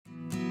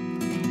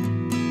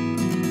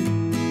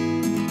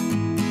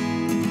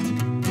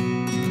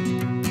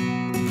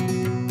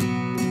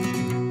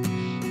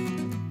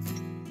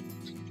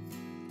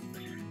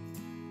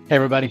Hey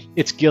everybody,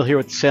 it's Gil here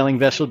with the Sailing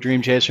Vessel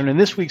Dream Chaser, and in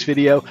this week's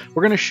video,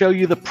 we're going to show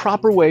you the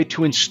proper way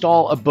to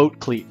install a boat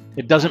cleat.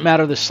 It doesn't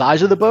matter the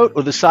size of the boat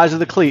or the size of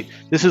the cleat,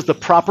 this is the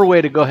proper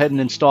way to go ahead and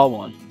install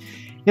one.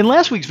 In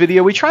last week's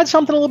video, we tried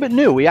something a little bit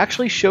new. We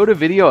actually showed a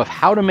video of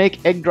how to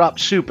make egg drop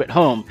soup at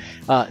home.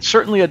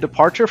 Certainly a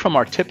departure from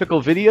our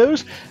typical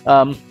videos.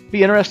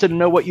 Be interested to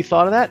know what you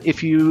thought of that.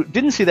 If you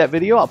didn't see that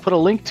video, I'll put a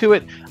link to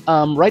it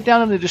right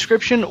down in the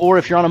description, or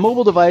if you're on a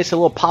mobile device, a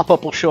little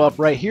pop-up will show up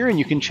right here and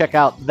you can check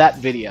out that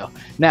video.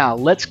 Now,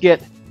 let's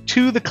get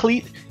to the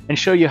cleat and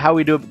show you how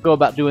we go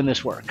about doing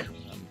this work.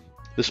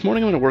 This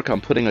morning I'm going to work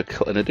on putting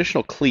an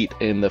additional cleat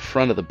in the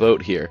front of the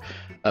boat here.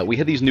 We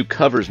had these new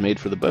covers made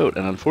for the boat,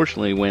 and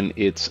unfortunately when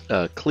it's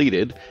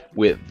cleated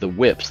with the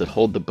whips that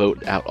hold the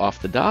boat out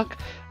off the dock,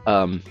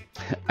 I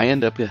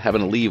end up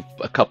having to leave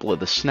a couple of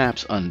the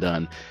snaps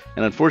undone,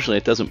 and unfortunately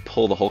it doesn't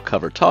pull the whole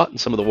cover taut, and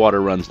some of the water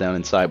runs down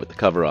inside with the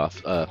cover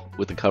off,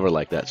 with the cover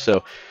like that.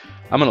 So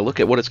I'm going to look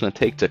at what it's going to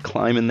take to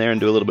climb in there and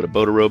do a little bit of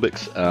boat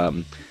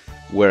aerobics,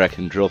 where I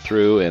can drill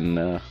through,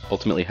 and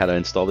ultimately how to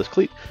install this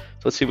cleat.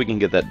 So let's see if we can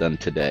get that done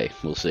today.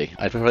 We'll see.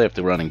 I probably have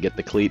to run and get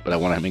the cleat, but I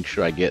want to make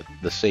sure I get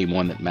the same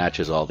one that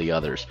matches all the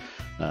others.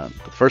 The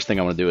first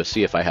thing I want to do is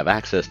see if I have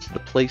access to the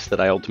place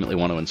that I ultimately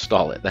want to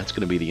install it. That's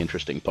going to be the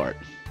interesting part.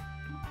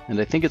 And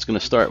I think it's going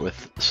to start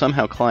with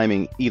somehow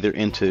climbing either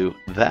into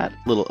that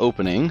little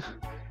opening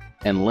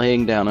and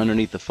laying down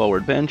underneath the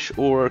forward bench,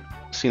 or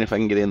seeing if I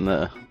can get in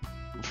the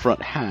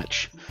front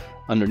hatch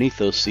underneath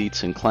those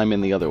seats and climb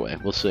in the other way.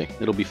 We'll see.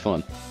 It'll be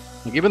fun.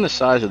 Well, given the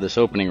size of this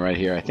opening right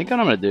here, I think what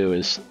I'm going to do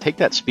is take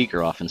that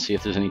speaker off and see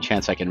if there's any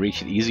chance I can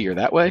reach it easier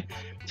that way.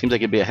 Seems like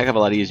it'd be a heck of a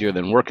lot easier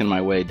than working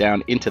my way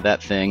down into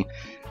that thing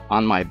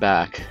on my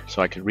back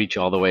so I could reach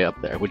all the way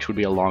up there, which would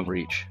be a long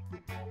reach.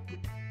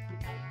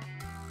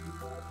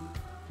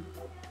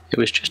 It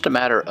was just a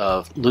matter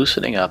of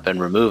loosening up and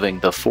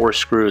removing the 4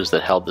 screws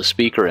that held the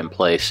speaker in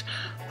place,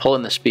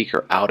 pulling the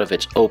speaker out of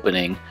its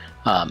opening,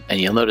 and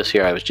you'll notice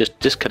here I was just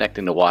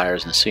disconnecting the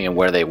wires and seeing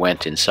where they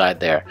went inside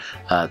there.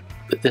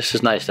 This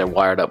is nice, they're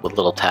wired up with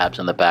little tabs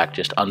on the back.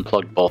 Just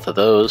unplugged both of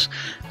those,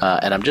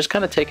 and I'm just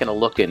kind of taking a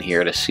look in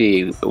here to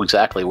see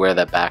exactly where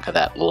the back of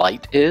that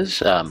light is,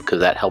 because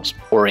that helps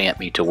orient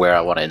me to where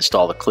I want to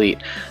install the cleat.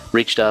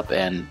 Reached up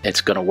and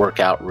it's going to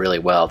work out really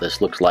well. This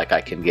looks like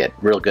I can get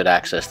real good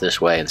access this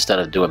way instead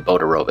of doing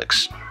boat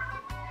aerobics.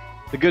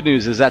 The good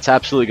news is that's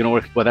absolutely going to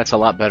work. Well, that's a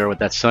lot better with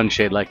that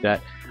sunshade like that.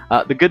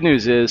 The good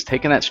news is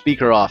taking that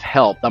speaker off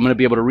helped. I'm going to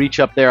be able to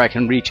reach up there. I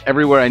can reach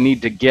everywhere I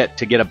need to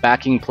get a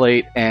backing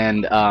plate,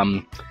 and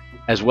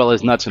as well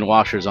as nuts and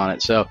washers on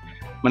it. So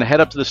I'm going to head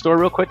up to the store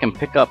real quick and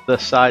pick up the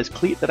size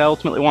cleat that I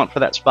ultimately want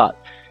for that spot.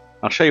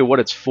 I'll show you what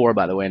it's for,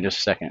 by the way, in just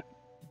a second.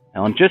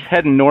 Now I'm just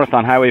heading north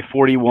on Highway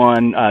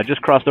 41,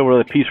 just crossed over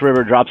the Peace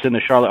River, drops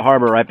into Charlotte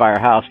Harbor right by our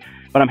house.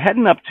 But I'm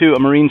heading up to a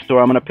marine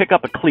store. I'm going to pick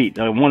up a cleat,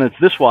 one that's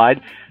this wide,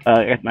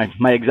 at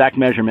my exact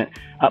measurement.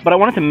 But I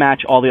want it to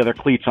match all the other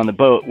cleats on the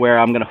boat, where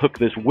I'm going to hook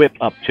this whip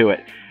up to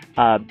it.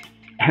 And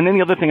then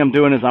the other thing I'm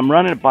doing is I'm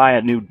running it by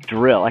a new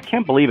drill. I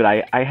can't believe it.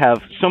 I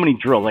have so many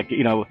drills, like,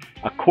 you know,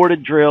 a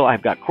corded drill.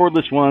 I've got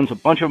cordless ones, a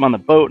bunch of them on the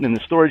boat and in the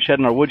storage shed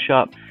in our wood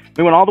shop.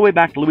 We went all the way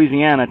back to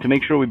Louisiana to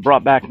make sure we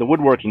brought back the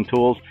woodworking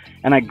tools,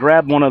 and I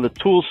grabbed one of the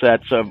tool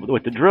sets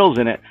with the drills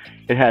in it.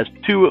 It has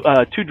two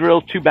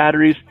drills, 2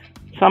 batteries.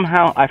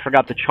 Somehow I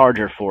forgot the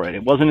charger for it.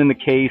 It wasn't in the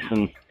case,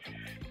 and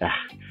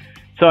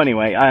so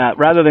anyway,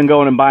 rather than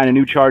going and buying a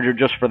new charger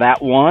just for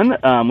that one,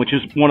 which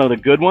is one of the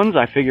good ones,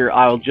 I figure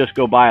I'll just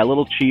go buy a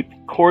little cheap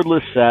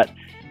cordless set.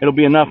 It'll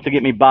be enough to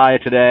get me by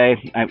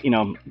today.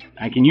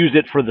 I can use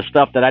it for the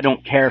stuff that I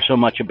don't care so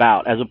much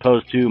about, as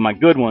opposed to my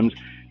good ones,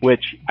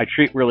 which I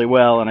treat really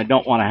well, and I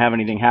don't want to have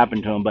anything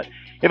happen to them. But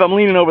if I'm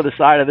leaning over the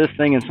side of this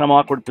thing in some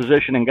awkward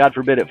position, and God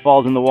forbid it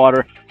falls in the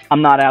water,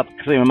 I'm not out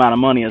the same amount of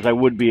money as I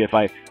would be if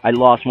I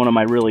lost one of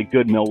my really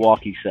good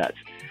Milwaukee sets.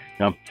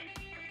 So,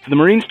 to the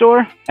marine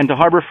store and to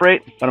Harbor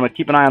Freight, but I'm going to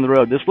keep an eye on the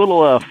road. This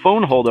little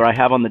phone holder I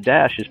have on the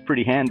dash is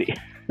pretty handy.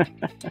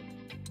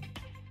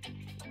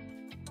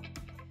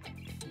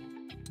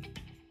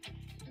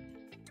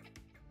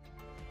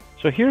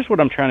 So here's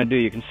what I'm trying to do.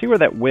 You can see where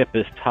that whip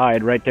is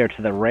tied right there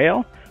to the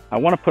rail. I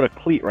want to put a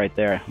cleat right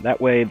there. That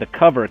way the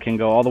cover can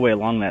go all the way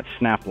along that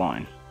snap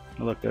line.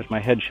 Oh, look, there's my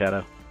head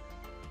shadow.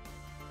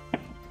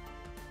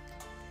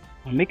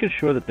 I'm making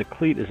sure that the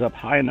cleat is up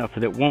high enough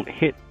that it won't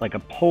hit like a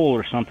pole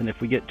or something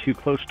if we get too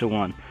close to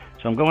one.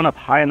 So I'm going up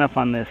high enough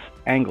on this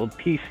angled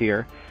piece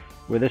here,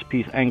 where this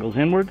piece angles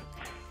inward,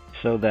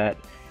 so that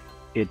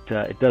it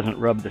doesn't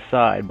rub the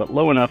side, but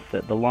low enough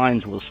that the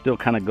lines will still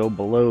kind of go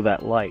below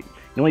that light.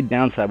 The only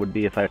downside would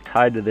be if I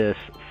tied to this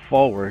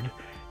forward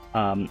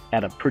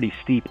at a pretty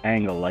steep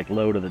angle, like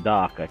low to the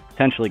dock. I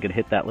potentially could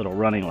hit that little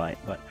running light,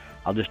 but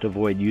I'll just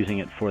avoid using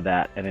it for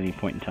that at any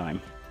point in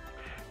time.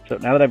 So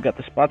now that I've got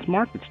the spots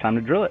marked, it's time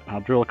to drill it. I'll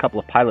drill a couple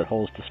of pilot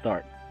holes to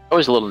start.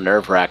 Always a little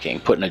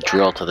nerve-wracking putting a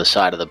drill to the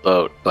side of the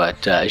boat,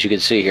 but as you can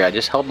see here, I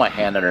just held my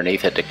hand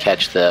underneath it to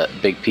catch the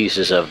big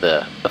pieces of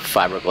the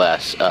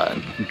fiberglass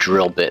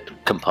drill bit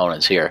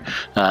components here.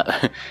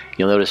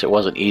 You'll notice it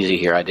wasn't easy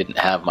here. I didn't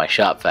have my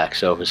shop vac,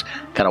 so I was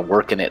kind of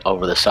working it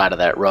over the side of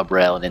that rub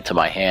rail and into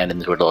my hand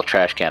into a little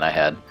trash can I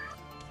had.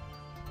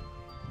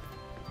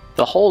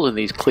 The holes in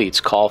these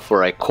cleats call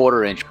for a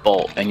 1/4 inch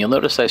bolt, and you'll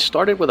notice I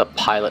started with a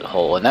pilot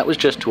hole, and that was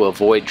just to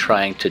avoid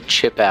trying to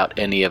chip out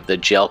any of the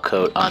gel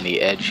coat on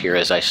the edge here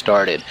as I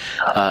started.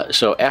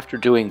 So after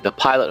doing the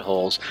pilot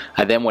holes,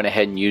 I then went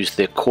ahead and used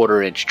the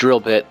 1/4 inch drill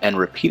bit and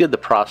repeated the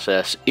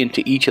process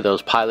into each of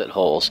those pilot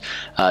holes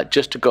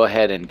just to go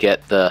ahead and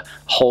get the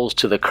holes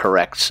to the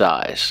correct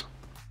size.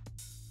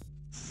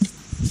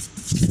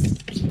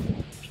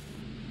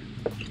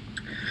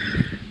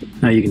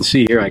 Now you can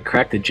see here I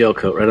cracked the gel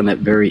coat right on that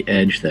very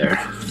edge there.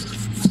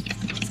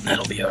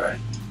 That'll be alright.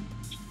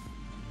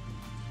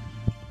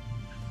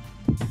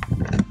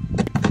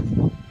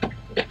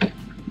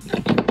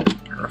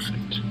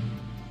 Perfect.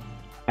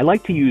 I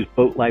like to use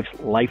Boat Life's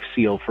Life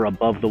Seal for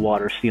above the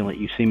water sealant.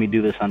 You see me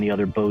do this on the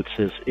other boats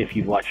as if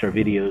you've watched our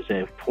videos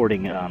of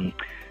porting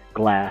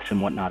glass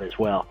and whatnot as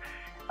well.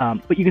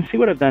 But you can see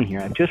what I've done here.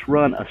 I've just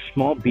run a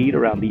small bead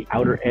around the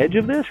outer edge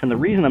of this, and the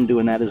reason I'm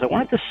doing that is I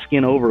want it to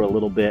skin over a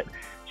little bit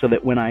so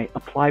that when I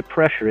apply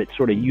pressure, it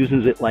sort of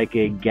uses it like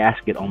a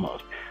gasket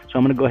almost. So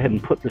I'm going to go ahead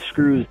and put the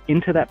screws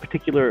into that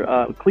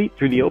particular cleat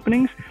through the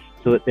openings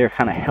so that they're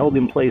kind of held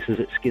in place as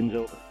it skins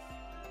over.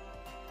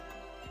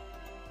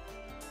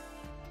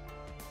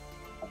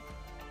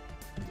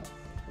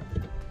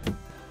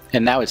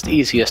 And now it's the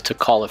easiest to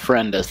call a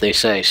friend, as they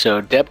say. So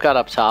Deb got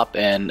up top,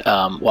 and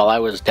while I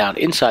was down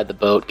inside the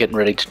boat getting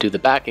ready to do the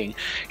backing,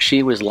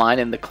 she was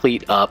lining the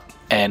cleat up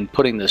and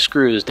putting the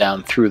screws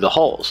down through the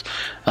holes.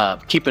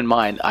 Keep in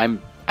mind,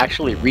 I'm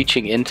actually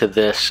reaching into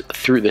this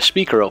through the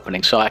speaker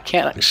opening, so I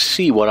can't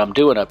see what I'm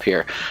doing up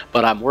here,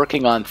 but I'm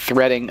working on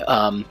threading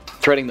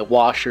the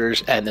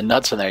washers and the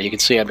nuts in there. You can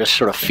see I'm just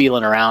sort of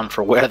feeling around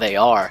for where they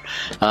are.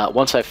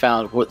 Once I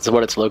found what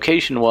its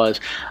location was,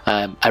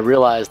 I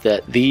realized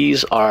that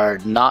these are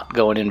not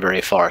going in very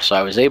far, so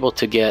I was able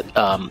to get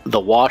the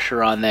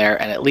washer on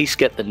there and at least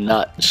get the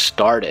nut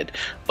started,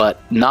 but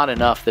not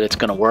enough that it's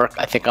going to work.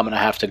 I think I'm going to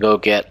have to go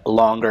get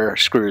longer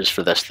screws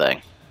for this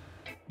thing.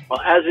 Well,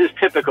 as is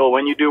typical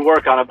when you do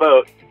work on a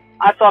boat,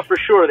 I thought for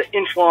sure the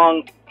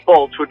inch-long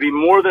bolts would be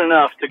more than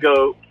enough to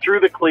go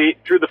through the cleat,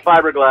 through the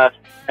fiberglass,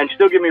 and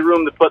still give me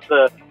room to put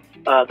the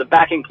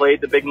backing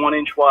plate, the big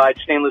 1-inch wide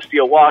stainless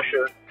steel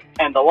washer,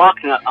 and the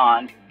lock nut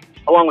on,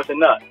 along with the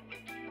nut.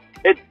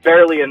 It's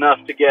barely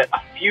enough to get a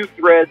few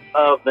threads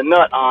of the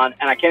nut on,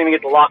 and I can't even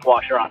get the lock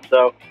washer on.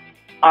 So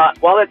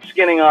while it's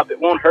skinning up, it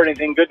won't hurt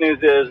anything. Good news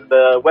is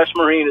the West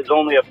Marine is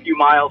only a few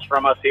miles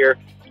from us here.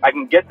 I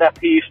can get that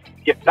piece,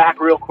 get back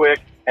real quick,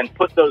 and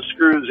put those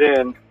screws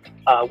in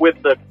with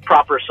the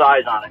proper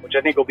size on it, which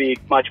I think will be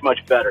much,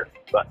 much better.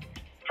 But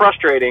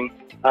frustrating.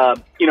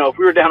 You know, if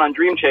we were down on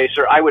Dream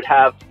Chaser, I would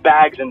have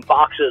bags and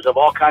boxes of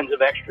all kinds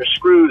of extra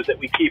screws that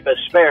we keep as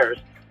spares.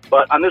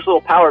 But on this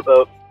little power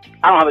boat,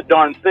 I don't have a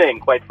darn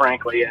thing, quite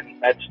frankly,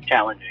 and that's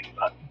challenging.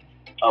 But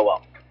oh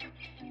well.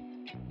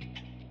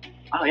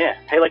 Oh yeah,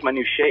 I like my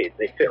new shades.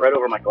 They fit right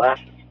over my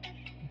glasses.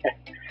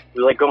 It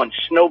was like going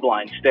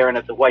snowblind staring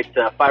at the white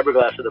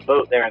fiberglass of the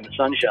boat there in the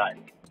sunshine.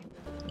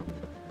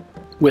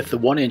 With the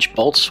 1-inch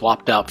bolts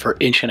swapped out for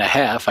 1.5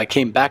 inches, I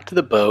came back to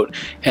the boat,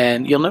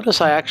 and you'll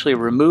notice I actually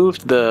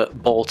removed the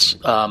bolts,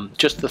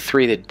 just the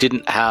 3 that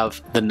didn't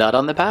have the nut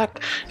on the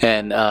back,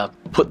 and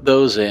put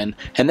those in,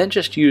 and then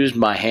just used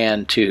my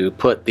hand to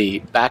put the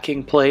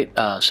backing plate.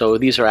 So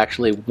these are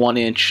actually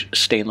 1-inch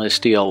stainless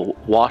steel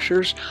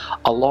washers,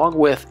 along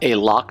with a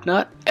lock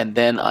nut, and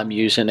then I'm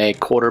using a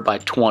 1/4 by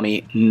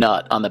 20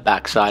 nut on the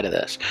back side of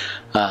this.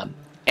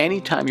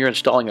 Anytime you're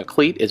installing a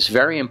cleat, it's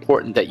very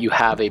important that you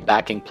have a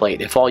backing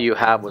plate. If all you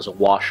have was a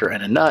washer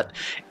and a nut,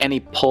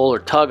 any pull or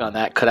tug on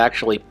that could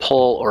actually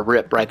pull or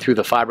rip right through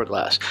the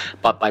fiberglass.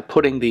 But by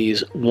putting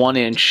these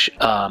 1-inch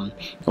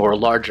or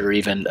larger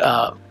even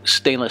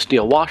stainless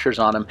steel washers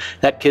on them,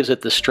 that gives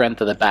it the strength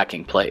of the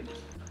backing plate.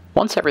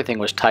 Once everything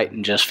was tight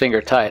and just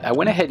finger tight, I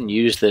went ahead and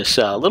used this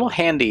little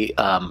handy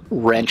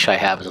wrench I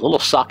have. It's a little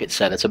socket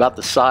set. It's about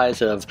the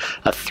size of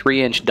a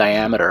 3-inch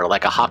diameter,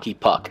 like a hockey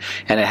puck,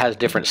 and it has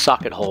different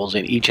socket holes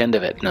in each end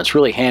of it. And it's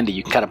really handy.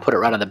 You can kind of put it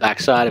right on the back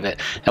side of it.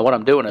 And what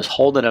I'm doing is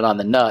holding it on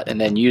the nut and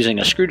then using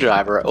a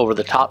screwdriver over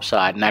the top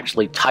side and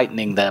actually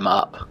tightening them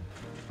up.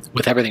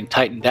 With everything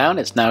tightened down,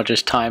 it's now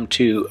just time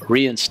to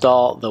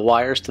reinstall the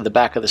wires to the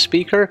back of the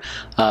speaker.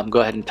 Go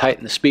ahead and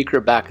tighten the speaker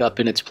back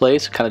up in its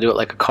place. Kind of do it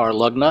like a car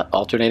lug nut,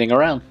 alternating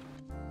around.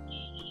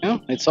 Yeah,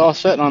 it's all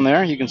set on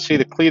there. You can see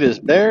the cleat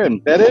is there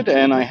embedded,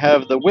 and I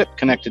have the whip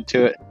connected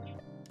to it.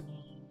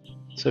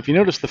 So if you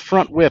notice, the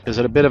front whip is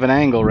at a bit of an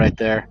angle right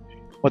there.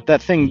 What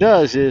that thing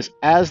does is,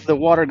 as the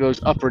water goes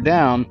up or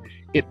down,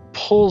 it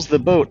pulls the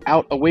boat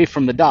out away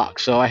from the dock.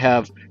 So I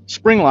have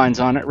spring lines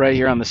on it right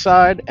here on the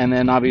side, and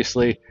then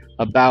obviously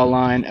a bow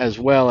line as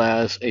well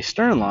as a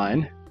stern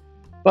line.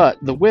 But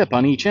the whip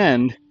on each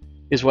end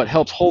is what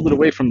helps hold it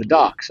away from the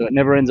dock, so it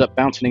never ends up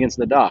bouncing against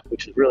the dock,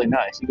 which is really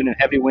nice, even in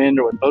heavy wind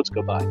or when boats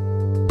go by.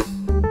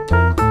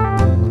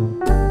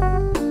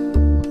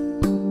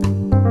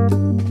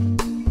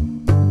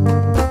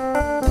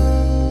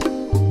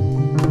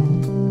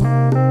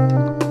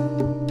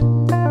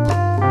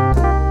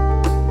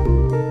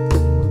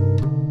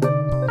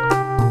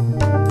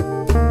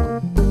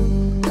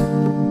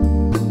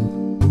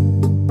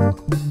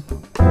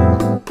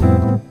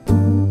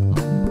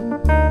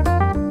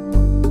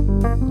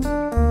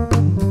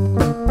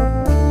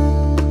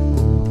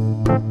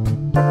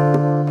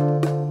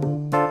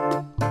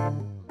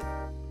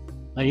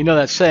 You know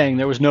that saying,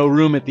 there was no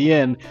room at the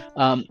inn.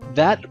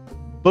 That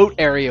boat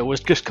area was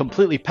just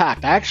completely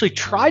packed. I actually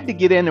tried to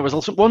get in. There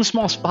was one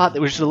small spot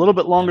that was just a little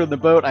bit longer than the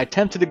boat. I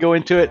attempted to go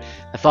into it.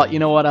 I thought, you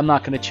know what, I'm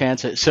not going to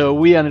chance it. So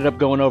we ended up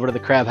going over to the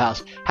Crab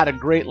House. Had a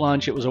great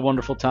lunch. It was a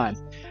wonderful time.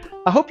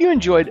 I hope you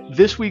enjoyed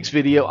this week's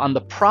video on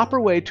the proper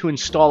way to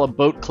install a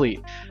boat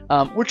cleat.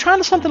 We're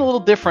trying something a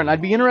little different.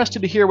 I'd be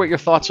interested to hear what your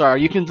thoughts are.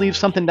 You can leave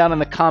something down in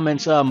the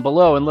comments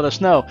below and let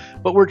us know.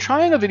 But we're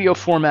trying a video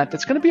format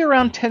that's going to be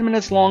around 10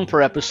 minutes long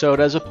per episode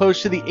as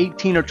opposed to the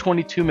 18 or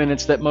 22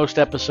 minutes that most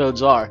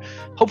episodes are.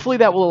 Hopefully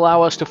that will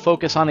allow us to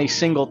focus on a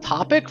single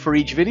topic for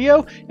each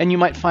video, and you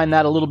might find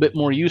that a little bit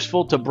more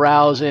useful to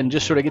browse and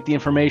just sort of get the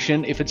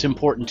information if it's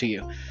important to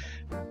you.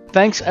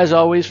 Thanks, as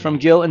always, from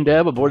Gil and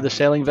Deb aboard the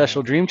sailing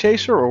vessel Dream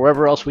Chaser or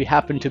wherever else we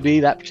happen to be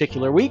that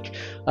particular week.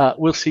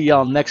 We'll see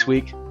y'all next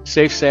week.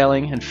 Safe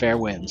sailing and fair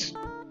winds.